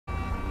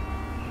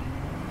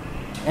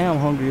Damn, I'm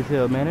hungry as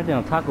hell, man. That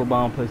damn taco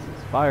bomb place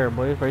is fire,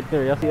 boy. It's right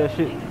there. Y'all see that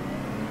shit?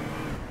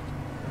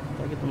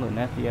 I get them little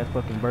nasty ass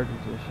fucking burgers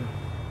and shit.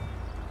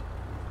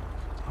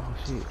 Oh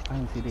shit, I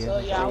didn't see that. So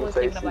yeah, I was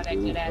thinking about that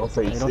good ass. Don't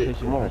say shit.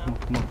 Come on.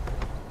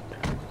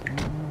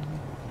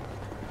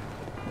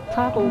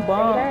 Taco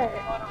bomb.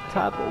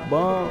 Taco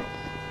bomb.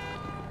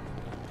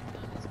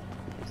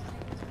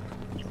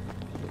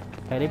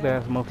 Hey, they better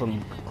have some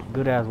motherfucking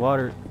good ass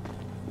water.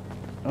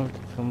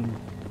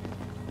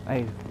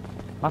 Hey,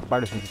 my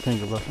spider sense is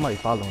tingling, bro. Somebody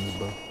following this,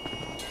 bro. I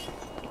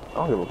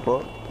don't give a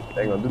fuck.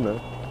 They ain't gonna do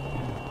nothing.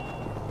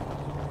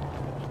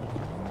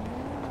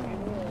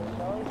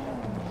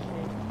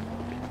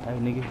 Hey,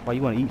 nigga, why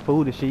you wanna eat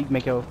food and shit? You can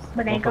make your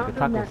motherfucking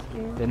tacos.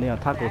 Then they on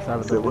taco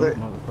salad, Say what?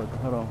 motherfucker.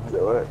 Hold on.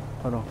 Say what?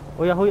 Hold on.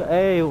 Who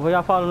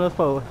y'all following us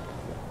for?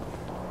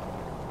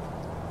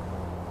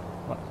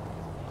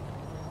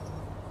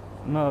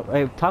 No,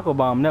 hey, taco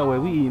bomb that way.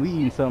 We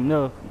eating something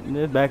else.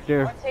 It's back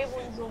there. What table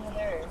is over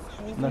there?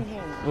 No,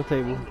 what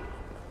table?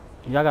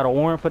 Y'all got a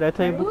warrant for that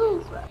table?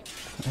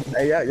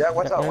 Hey, yeah,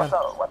 watch out. Let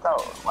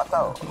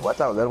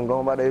them go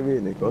on by their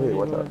business. Go ahead,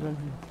 watch out.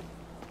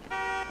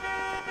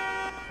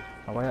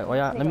 Why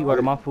y'all, let me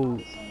order my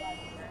food.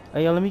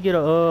 Hey, yo, let me get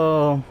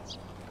one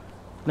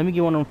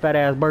of them fat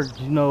ass burgers,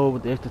 you know,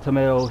 with the extra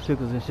tomatoes,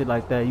 pickles and shit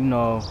like that, you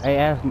know. Hey,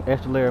 add some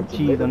extra layer of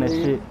cheese on that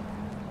shit.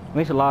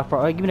 Makes a lot of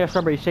fry. Hey, give me that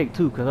strawberry shake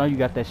too, cause I know you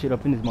got that shit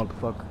up in this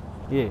motherfucker.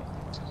 Yeah.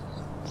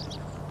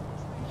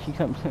 She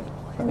comes.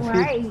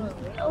 Right.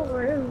 So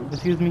rude.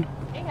 Excuse me.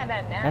 Ain't got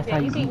that nasty.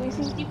 You see, you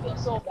feel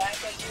so bad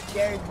that you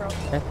Jerry Pro.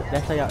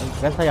 That's how y'all eat.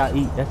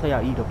 That's how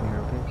y'all eat up in here,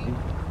 okay?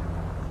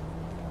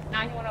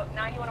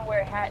 Now you wanna wear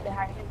a hat that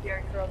has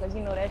Jerry Curl, cause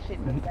you know that shit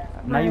looks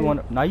bad.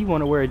 Now you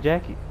wanna wear a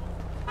jacket.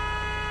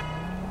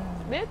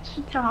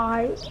 Bitch.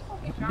 Tired.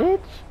 Bitch.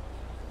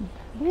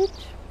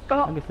 I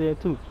can say it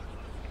too.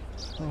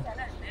 Got that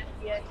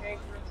nasty ass Jerry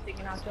Curl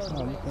sticking out your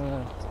nose.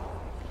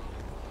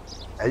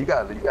 Hey, you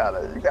gotta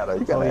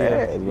Oh,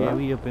 add, yeah,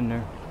 we up in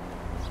there.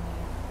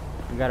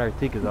 We got our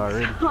tickets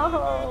already.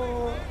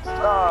 Oh.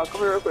 Come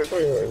here real quick.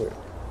 That's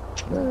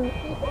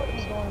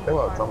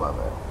what I'm talking about,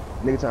 man.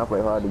 Nigga trying to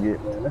play hard to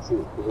get, man. That's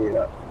it.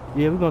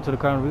 Yeah, we going to the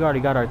carnival. We already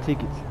got our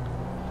tickets.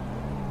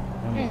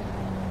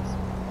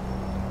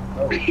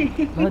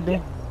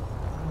 Goddamn.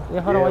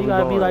 Yeah, hold on. Why you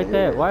gotta be like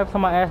that? Why if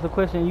somebody asks a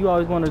question, you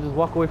always want to just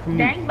walk away from me?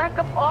 Dang, back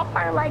up off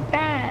her like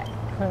that.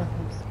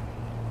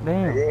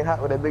 Damn. You ain't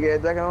hot with that big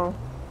ass jacket on?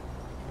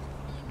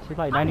 It's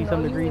like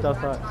 90-something degrees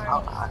outside.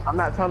 I'm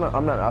not,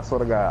 I swear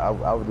to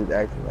God, I was just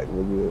asking, like,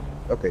 was good.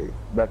 Okay,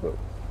 back up.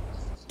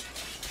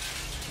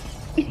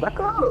 Back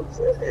up,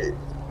 shit.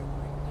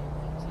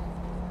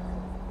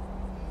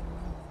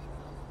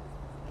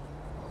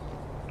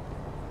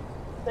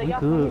 So We y'all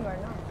could. funny or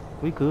not?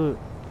 We could.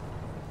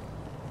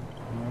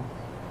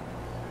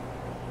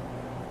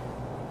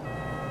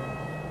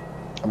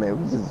 I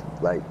mean, we just,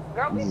 like,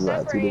 Girl, we this is like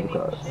two separated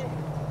different and cars. shit.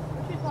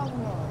 What you talking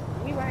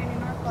about? We riding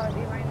in our car,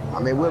 they riding in I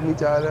mean, we'll meet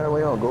y'all there.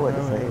 We don't go at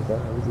the Alright. same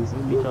time. We just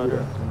Each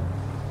other.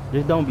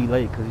 Just don't be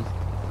late, cause.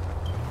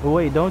 But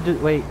wait, don't just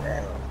wait.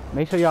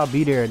 Make sure y'all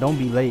be there. Don't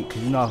be late,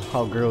 cause you know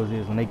how girls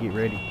is when they get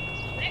ready.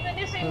 Nigga,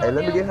 this ain't Hey, no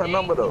let me get her damn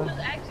number, thing. though. Just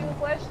ask you a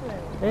question.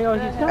 Hey, yo,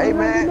 just Hey,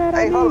 man.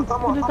 Hey, hold on,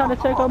 come You on, just come trying to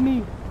on, check come on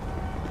me.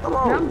 Come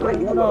on, wait,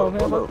 Hold on,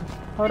 man.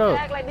 Hold You up.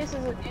 act like this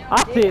is a damn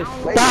I dick. said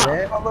don't Wait, stop.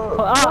 man, hold up.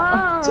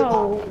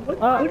 Whoa.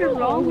 What is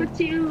wrong with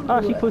you?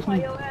 Oh, she pushed know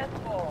me. your ass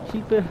for.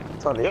 She fit.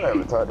 Tony, you're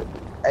retarded.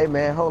 Hey,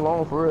 man, hold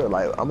on for real.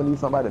 Like, I'm gonna need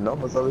somebody to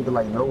know so we can,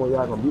 like, know when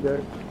y'all gonna be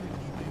there.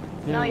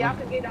 No, y'all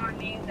can get our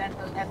names at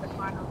the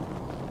final.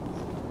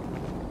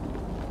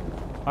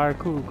 Alright,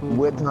 cool.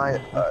 What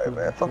time? Alright,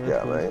 man. Fuck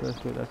y'all, man. That's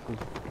cool. Just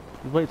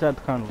wait till at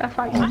the carnival. That's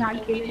why you're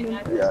not getting me. Yeah.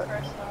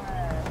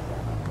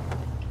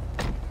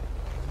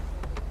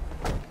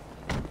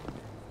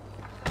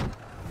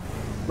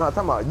 No, I'm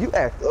talking about you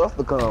asked us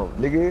to come,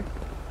 nigga.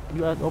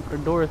 You guys open the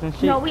doors and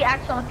shit. No, we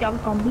asked if y'all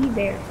was gonna be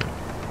there.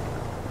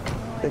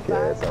 Take your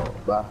ass on.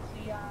 Bye.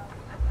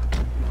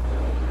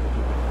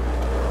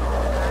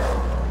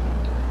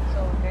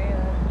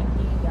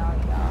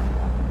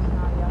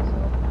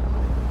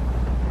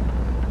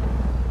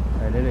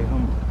 Alright, there they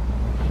come.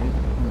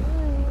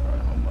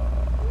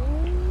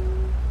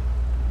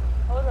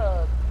 Hold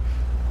up,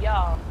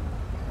 y'all.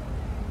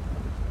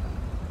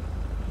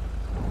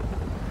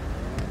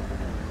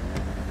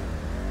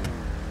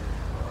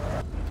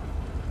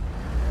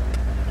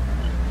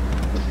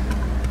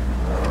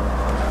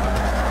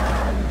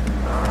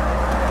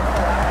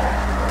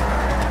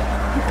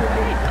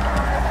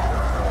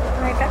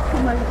 Like, that's too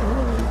much for me.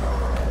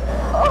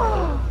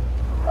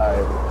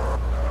 Alright.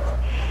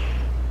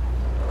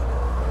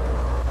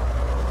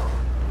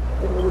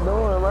 What you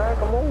doing, man?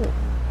 Come on.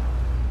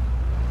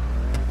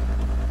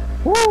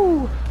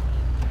 Woo!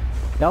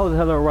 That was a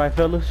hell of a ride,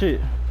 fella. Shit.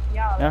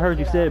 Y'all, I heard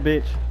you said,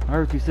 bitch. I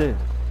heard you said.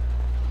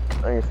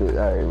 I ain't said,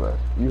 alright, man.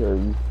 You heard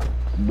me.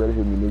 You better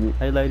hear me, nigga.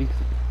 Hey, ladies.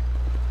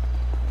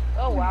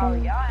 Oh wow,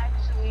 y'all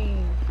actually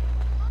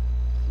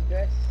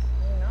dress,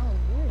 you know,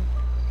 good.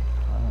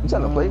 You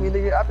trying to play me,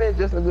 nigga? I been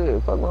just as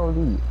good. Fuck wrong with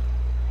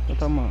you. What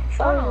talking about?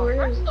 Hold on,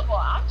 first of all,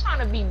 I'm trying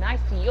to be nice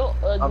to your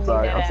ugly I'm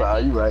sorry. dead I'm ass.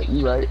 sorry. You right.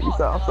 You right. You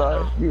said I'm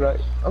sorry. You right.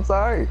 I'm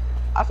sorry.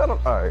 I said I'm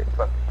alright.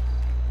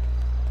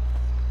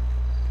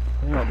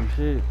 They don't do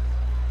shit.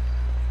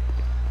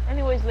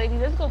 Anyways,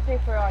 ladies, let's go pay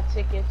for our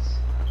tickets.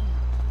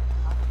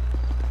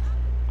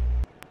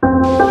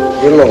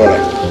 You know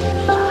what?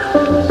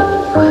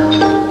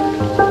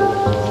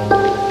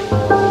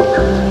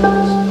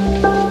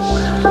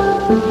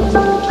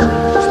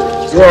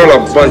 You're all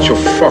a bunch of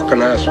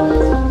fucking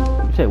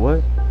assholes. You say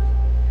what?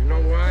 You know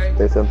why?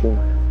 Say something.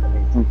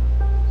 You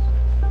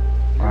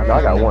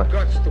I got one.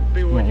 Guts to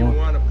be what you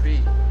want to be.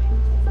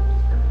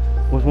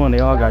 Which one? They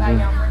all got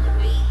jeans.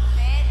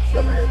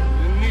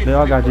 They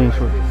all got jeans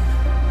for.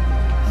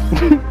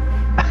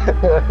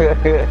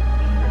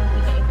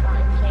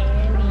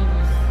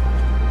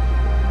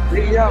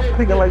 Nigga, y'all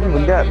speaking like you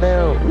was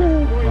goddamn.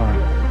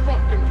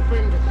 Fucking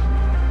fingers.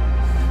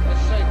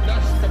 Let's say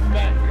that's the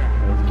bad guy.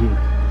 Let's get it.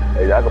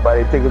 Hey, y'all can buy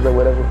their tickets or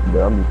whatever,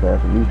 but I'm just paying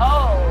for me.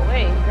 Oh,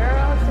 wait,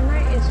 girl,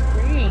 tonight is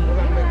free. You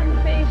don't have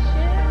to pay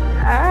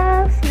shit.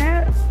 Ah,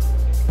 snap.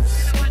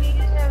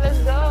 Let's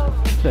go.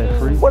 Say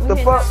free. What the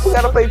fuck? We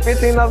gotta pay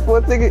 $15 for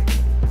a ticket?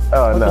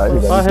 Oh, no.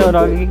 Oh hell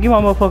no! Give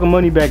my motherfucking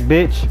money back,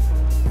 bitch.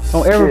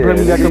 Don't ever bring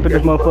me back up in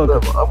this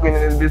motherfucker. I'm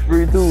getting in this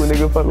free too,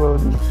 nigga. Fuck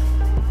with you.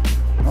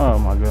 Oh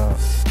my god.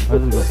 Let's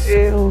go.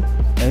 Hell.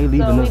 Ain't So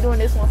leaving we this. doing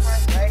this one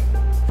first, right?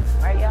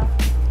 Right, y'all?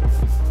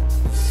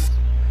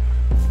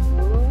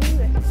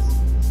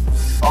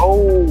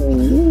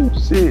 Oh,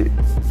 shit.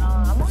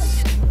 I'm on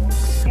this one.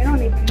 They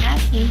don't even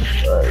have me.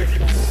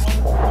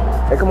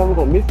 Hey, come on, we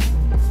gonna miss.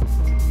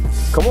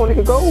 Come on,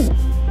 nigga, go.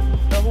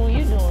 So who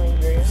you doing,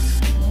 girl?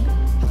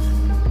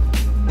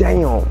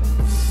 Damn.